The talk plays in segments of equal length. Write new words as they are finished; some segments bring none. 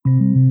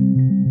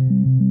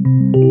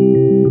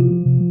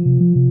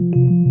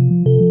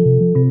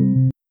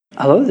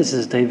Hello, this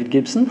is David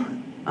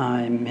Gibson.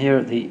 I'm here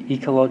at the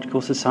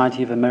Ecological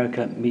Society of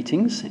America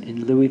meetings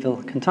in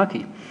Louisville,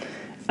 Kentucky.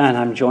 And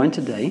I'm joined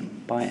today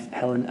by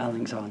Helen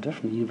Alexander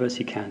from the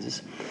University of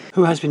Kansas,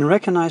 who has been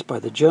recognized by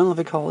the Journal of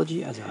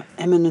Ecology as our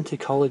eminent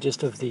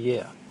ecologist of the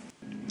year.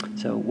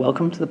 So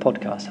welcome to the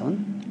podcast,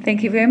 Helen.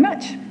 Thank you very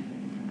much.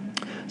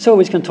 So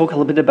we're going to talk a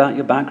little bit about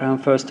your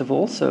background first of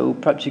all. So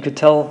perhaps you could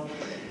tell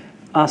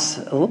us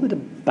a little bit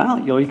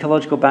about your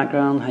ecological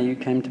background, how you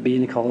came to be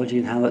in ecology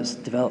and how that's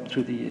developed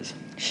through the years.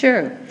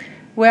 Sure.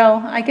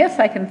 Well, I guess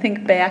I can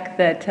think back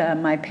that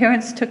my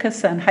parents took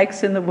us on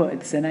hikes in the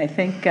woods, and I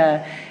think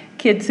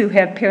kids who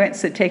have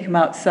parents that take them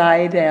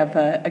outside have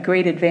a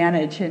great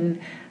advantage.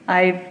 And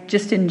I've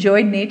just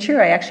enjoyed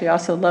nature. I actually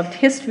also loved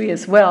history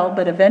as well,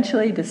 but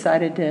eventually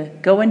decided to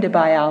go into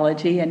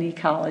biology and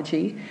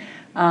ecology.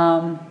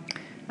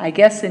 I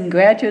guess in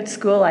graduate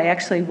school I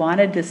actually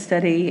wanted to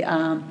study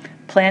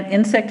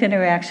plant-insect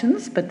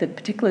interactions, but the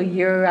particular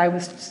year I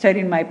was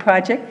studying my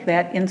project,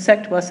 that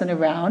insect wasn't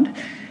around,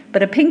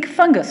 but a pink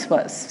fungus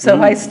was.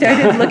 So I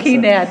started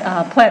looking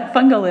at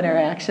plant-fungal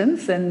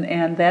interactions,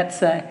 and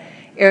that's an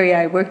area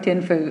I worked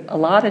in for a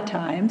lot of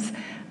times.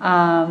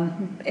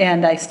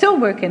 And I still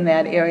work in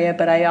that area,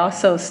 but I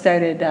also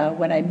started,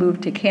 when I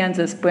moved to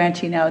Kansas,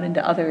 branching out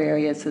into other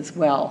areas as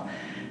well.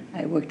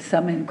 I worked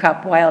some in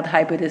crop-wild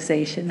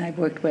hybridization. I've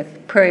worked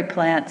with prairie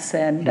plants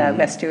and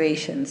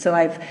restoration. So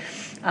I've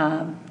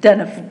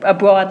done a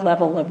broad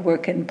level of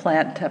work in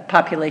plant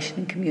population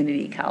and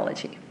community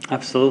ecology.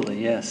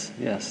 Absolutely, yes,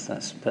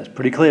 that's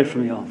pretty clear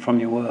from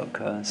your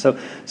work. So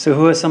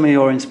who are some of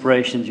your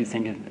inspirations, you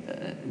think,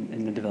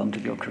 in the development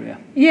of your career?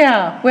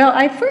 Yeah, well,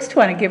 I first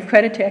want to give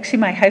credit to actually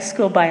my high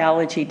school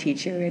biology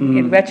teacher.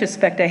 In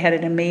retrospect, I had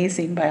an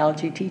amazing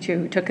biology teacher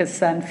who took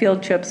us on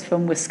field trips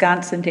from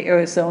Wisconsin to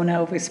Arizona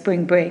over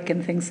spring break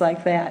and things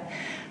like that.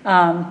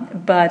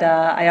 But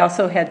I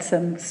also had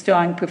some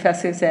strong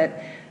professors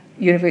at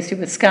University of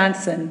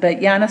Wisconsin,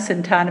 but Janis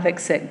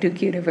Antanovic at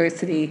Duke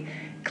University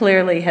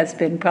clearly has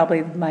been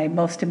probably my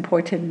most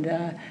important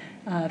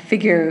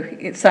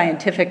figure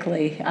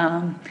scientifically.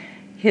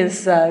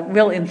 His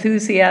real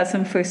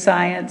enthusiasm for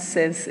science,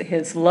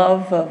 his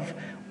love of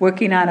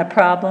working on a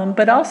problem,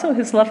 but also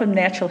his love of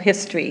natural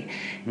history.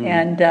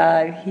 And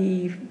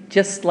he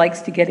just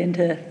likes to get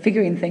into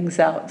figuring things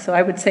out. So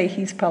I would say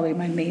he's probably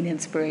my main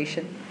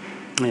inspiration.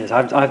 Yes,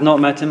 I've not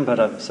met him, but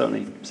I've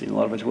certainly seen a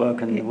lot of his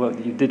work and the work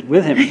that you did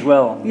with him as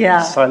well.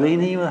 Yeah.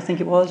 Silene, I think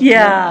it was.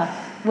 Yeah.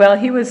 Well,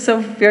 he was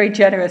so very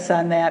generous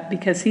on that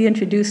because he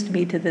introduced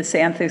me to this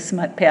anther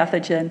smut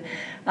pathogen.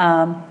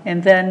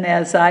 And then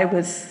as I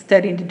was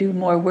studying to do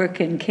more work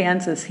in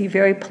Kansas, he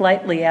very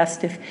politely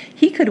asked if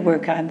he could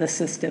work on the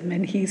system,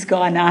 and he's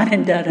gone on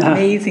and done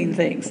amazing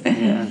things.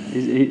 Yeah.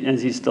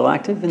 Is he still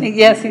active?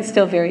 Yes, he's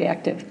still very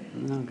active.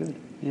 Oh, good.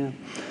 Yeah.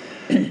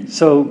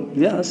 So,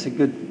 yeah, that's a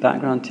good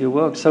background to your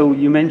work. So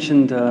you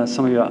mentioned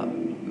some of your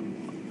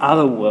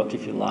other work,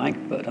 if you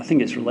like, but I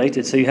think it's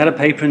related. So you had a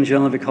paper in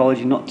Journal of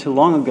Ecology not too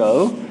long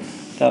ago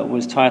that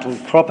was titled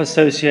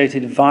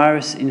Crop-Associated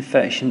Virus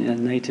Infection in a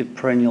Native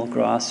Perennial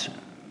Grass,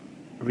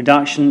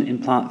 Reduction in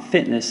Plant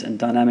Fitness and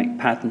Dynamic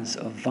Patterns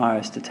of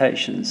Virus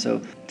Detection.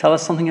 So tell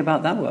us something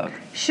about that work.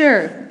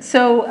 Sure.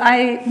 So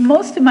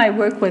most of my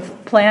work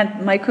with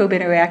plant microbe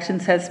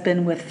interactions has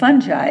been with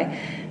fungi,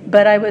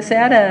 but I was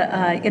at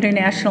an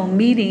international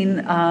meeting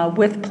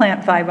with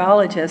plant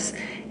virologists,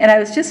 and I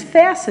was just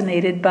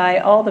fascinated by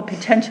all the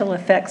potential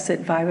effects that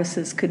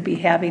viruses could be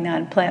having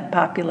on plant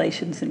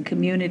populations and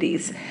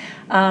communities.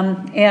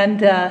 And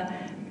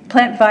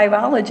plant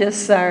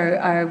virologists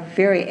are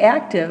very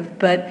active,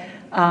 but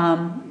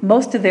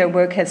most of their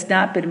work has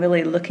not been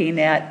really looking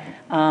at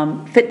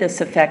fitness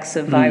effects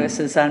of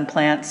viruses on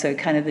plants or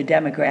kind of the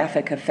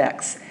demographic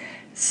effects.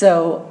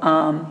 So,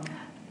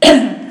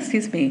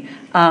 excuse me,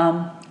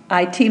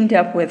 I teamed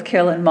up with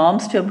Carolyn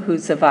Malmstrom,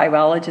 who's a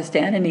virologist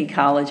and an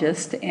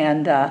ecologist,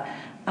 and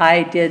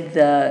I did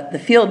the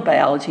field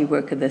biology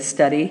work of this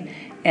study,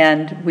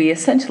 and we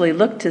essentially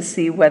looked to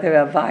see whether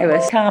a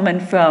virus common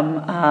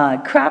from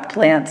crop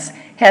plants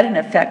had an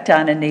effect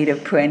on a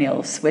native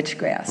perennial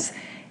switchgrass.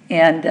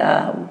 And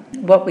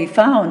what we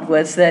found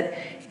was that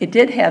it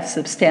did have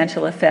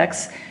substantial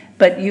effects,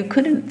 but you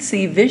couldn't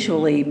see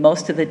visually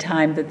most of the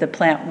time that the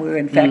plant were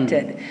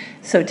infected.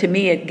 So to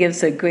me, it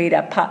gives a great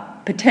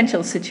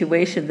potential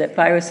situation that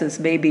viruses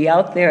may be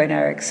out there in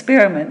our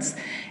experiments.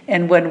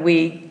 And when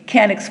we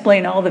can't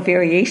explain all the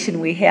variation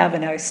we have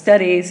in our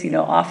studies,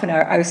 often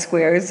our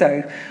R-squares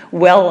are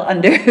well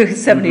under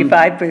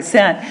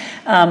 75%.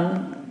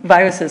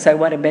 Viruses are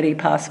one of many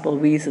possible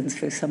reasons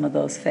for some of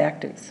those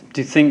factors.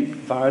 Do you think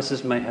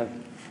viruses may have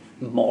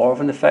more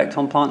of an effect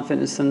on plant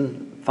fitness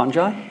than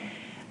fungi?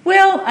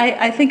 Well,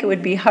 I think it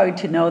would be hard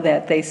to know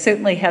that. They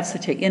certainly have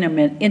such an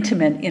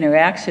intimate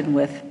interaction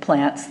with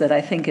plants that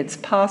I think it's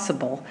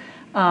possible.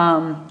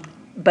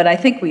 But I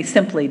think we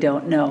simply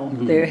don't know.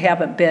 There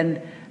haven't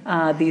been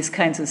these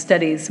kinds of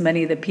studies.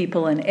 Many of the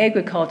people in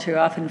agriculture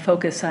often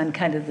focus on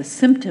kind of the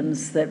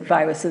symptoms that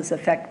viruses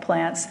affect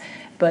plants,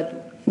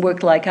 but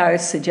work like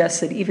ours suggests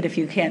that even if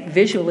you can't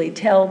visually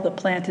tell the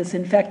plant is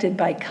infected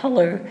by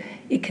color,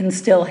 it can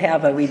still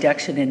have a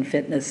reduction in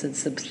fitness that's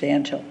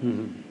substantial.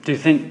 Mm-hmm. Do you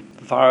think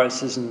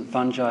viruses and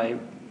fungi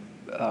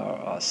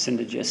are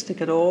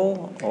synergistic at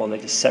all, or are they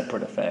just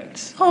separate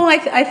effects? Oh,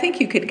 I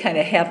think you could kind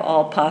of have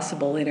all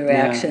possible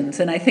interactions.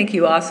 Yeah. And I think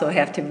you also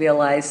have to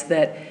realize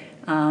that,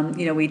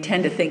 we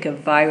tend to think of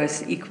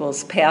virus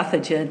equals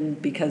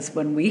pathogen because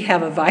when we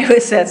have a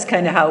virus, that's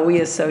kind of how we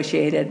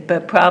associate it.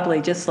 But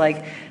probably just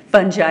like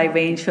fungi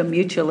range from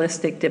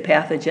mutualistic to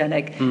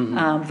pathogenic,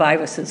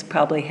 viruses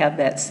probably have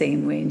that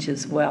same range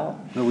as well.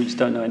 Well, we just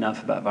don't know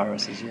enough about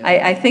viruses yet.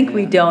 I think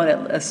we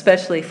don't,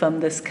 especially from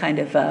this kind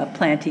of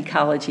plant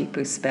ecology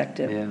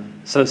perspective. Yeah.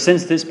 So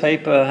since this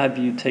paper, have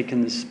you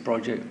taken this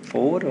project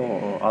forward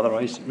or other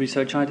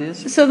research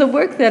ideas? So the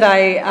work that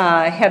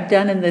I have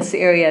done in this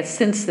area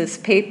since this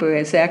paper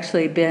has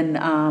actually been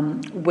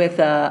with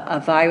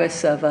a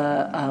virus of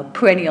a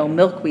perennial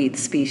milkweed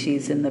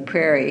species in the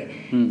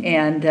prairie.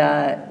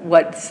 And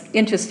what's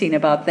interesting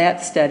about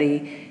that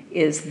study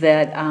is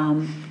that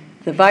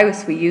the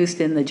virus we used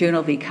in the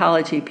Journal of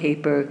Ecology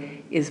paper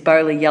is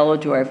barley yellow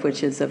dwarf,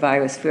 which is a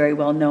virus very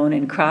well known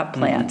in crop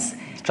plants.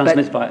 It's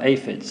transmitted by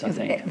aphids, I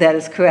think. That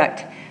is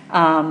correct.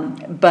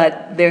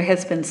 But there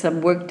has been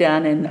some work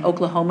done in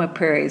Oklahoma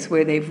prairies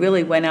where they've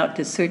really went out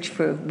to search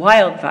for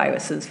wild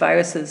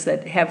viruses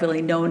that have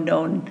really no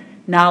known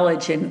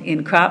knowledge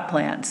in crop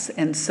plants.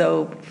 And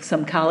so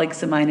some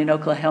colleagues of mine in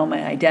Oklahoma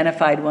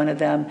identified one of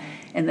them,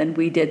 and then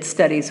we did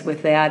studies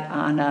with that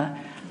on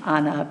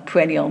a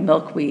perennial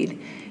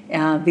milkweed.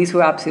 These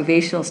were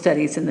observational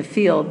studies in the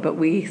field, but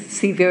we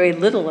see very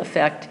little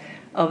effect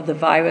of the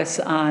virus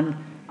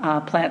on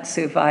plant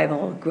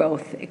survival,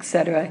 growth,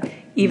 etc.,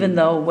 even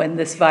though when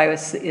this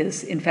virus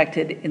is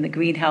infected in the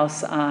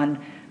greenhouse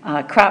on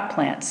crop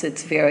plants,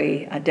 it's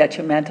very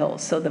detrimental.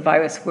 So the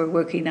virus we're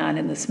working on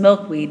in this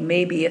milkweed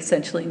may be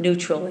essentially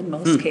neutral in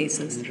most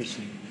cases.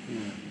 Interesting. Yeah.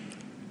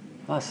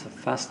 Well, that's a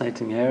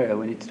fascinating area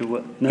we need to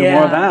know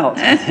more about,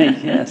 I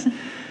think, yes.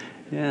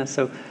 Yeah,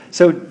 so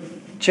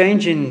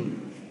changing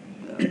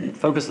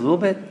focus a little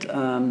bit,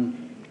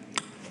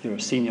 you're a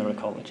senior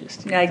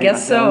ecologist. I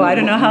guess so. I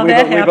don't know how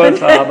that happened. We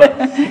both are,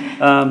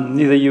 but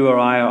neither you or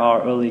I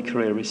are early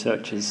career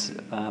researchers.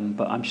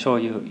 But I'm sure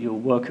you're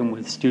working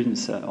with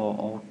students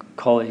or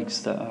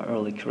colleagues that are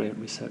early career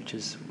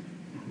researchers.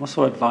 What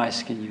sort of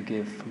advice can you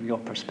give from your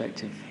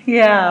perspective?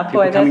 Yeah,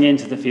 people coming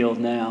into the field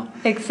now.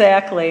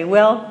 Exactly.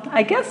 Well,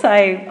 I guess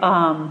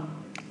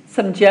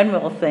some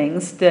general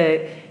things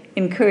to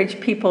encourage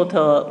people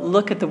to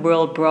look at the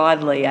world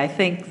broadly. I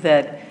think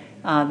that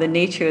the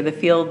nature of the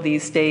field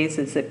these days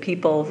is that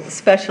people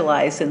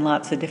specialize in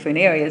lots of different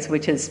areas,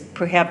 which is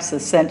perhaps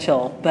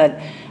essential. But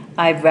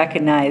I've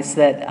recognized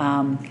that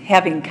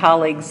having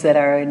colleagues that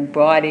are in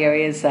broad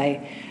areas,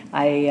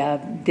 I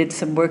did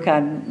some work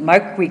on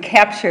mark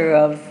recapture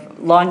of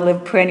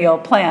long-lived perennial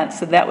plants,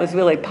 so that was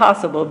really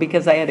possible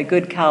because I had a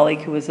good colleague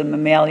who was a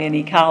mammalian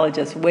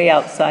ecologist way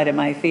outside of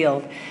my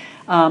field.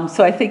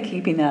 So I think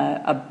keeping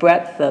a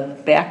breadth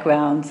of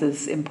backgrounds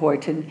is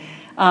important.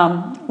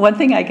 One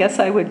thing I guess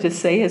I would just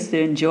say is to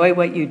enjoy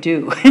what you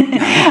do.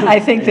 I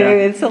think there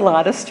is a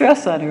lot of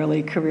stress on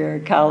early career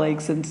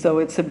colleagues, and so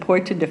it's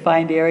important to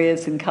find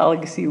areas and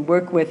colleagues you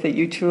work with that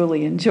you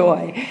truly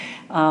enjoy.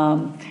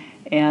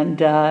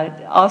 And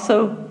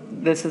also,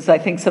 this is, I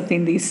think,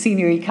 something these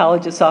senior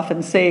ecologists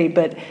often say,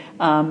 but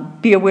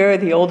be aware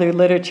of the older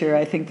literature.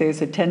 I think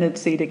there's a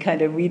tendency to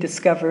kind of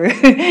rediscover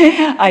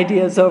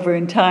ideas over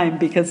in time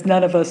because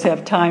none of us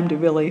have time to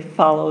really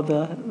follow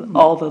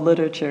all the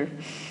literature.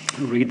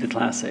 Read the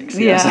classics.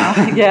 Yes.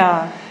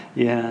 Yeah.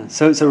 Yeah.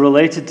 So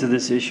related to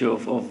this issue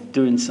of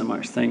doing so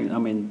much things, I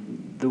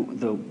mean,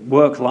 the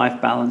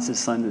work-life balance is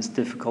something that's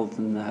difficult,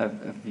 and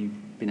have you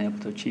been able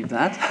to achieve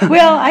that?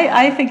 Well,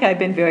 I think I've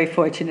been very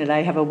fortunate.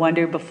 I have a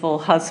wonderful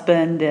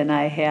husband, and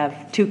I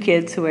have 2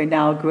 kids who are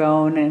now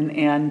grown,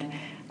 and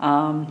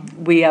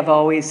we have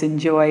always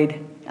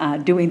enjoyed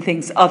doing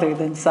things other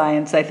than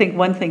science. I think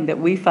one thing that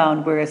we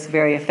found where it's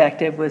very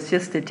effective was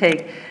just to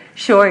take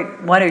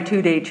short 1 or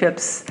 2 day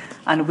trips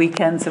on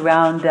weekends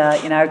around,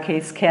 in our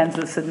case,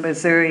 Kansas and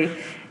Missouri,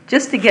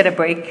 just to get a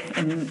break.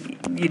 And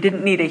you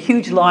didn't need a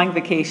huge long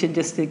vacation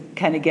just to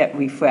kind of get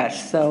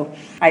refreshed. So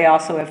I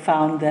also have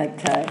found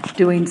that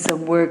doing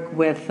some work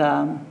with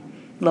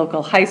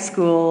local high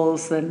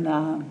schools, and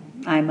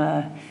I'm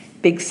a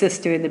Big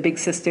Sister in the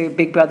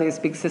Big Brothers,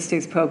 Big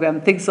Sisters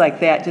program, things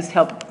like that just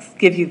help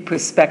give you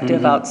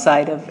perspective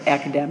outside of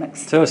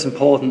academics. So it's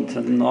important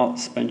to not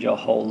spend your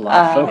whole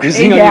life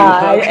focusing on your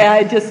work. Yeah,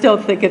 I just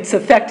don't think it's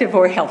effective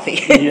or healthy.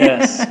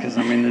 Yes, because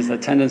I mean, there's a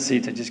tendency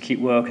to just keep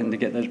working to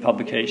get those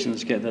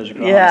publications, get those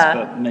grants,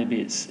 but maybe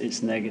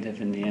it's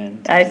negative in the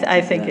end. I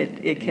think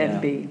it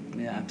can be.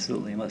 Yeah,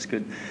 absolutely. Well, that's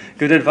good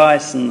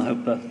advice, and I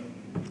hope the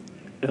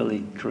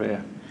early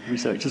career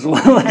researchers will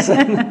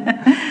listen.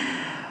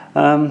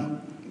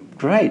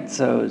 Great.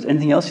 So is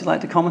anything else you'd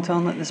like to comment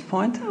on at this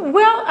point?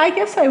 Well, I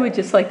guess I would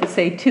just like to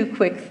say two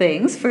quick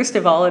things. First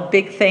of all, a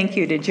big thank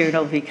you to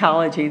Journal of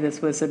Ecology.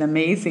 This was an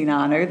amazing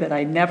honor that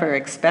I never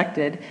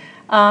expected.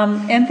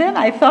 And then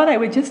I thought I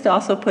would just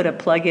also put a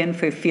plug in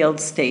for field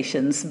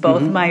stations.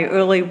 Both my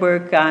early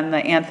work on the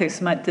anther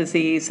smut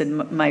disease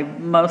and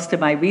most of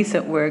my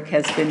recent work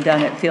has been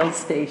done at field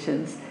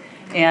stations.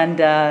 And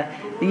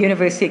the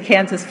University of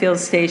Kansas Field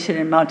Station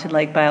and Mountain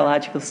Lake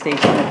Biological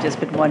Station have just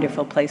been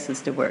wonderful places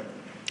to work.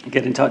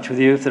 Get in touch with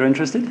you if they're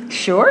interested?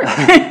 Sure.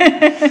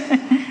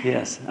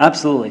 Yes,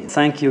 absolutely.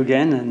 Thank you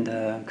again,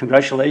 and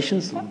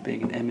congratulations on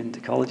being an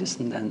eminent ecologist,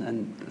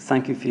 and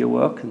thank you for your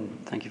work, and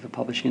thank you for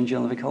publishing in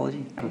Journal of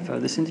Ecology for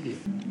this interview.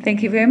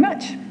 Thank you very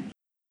much.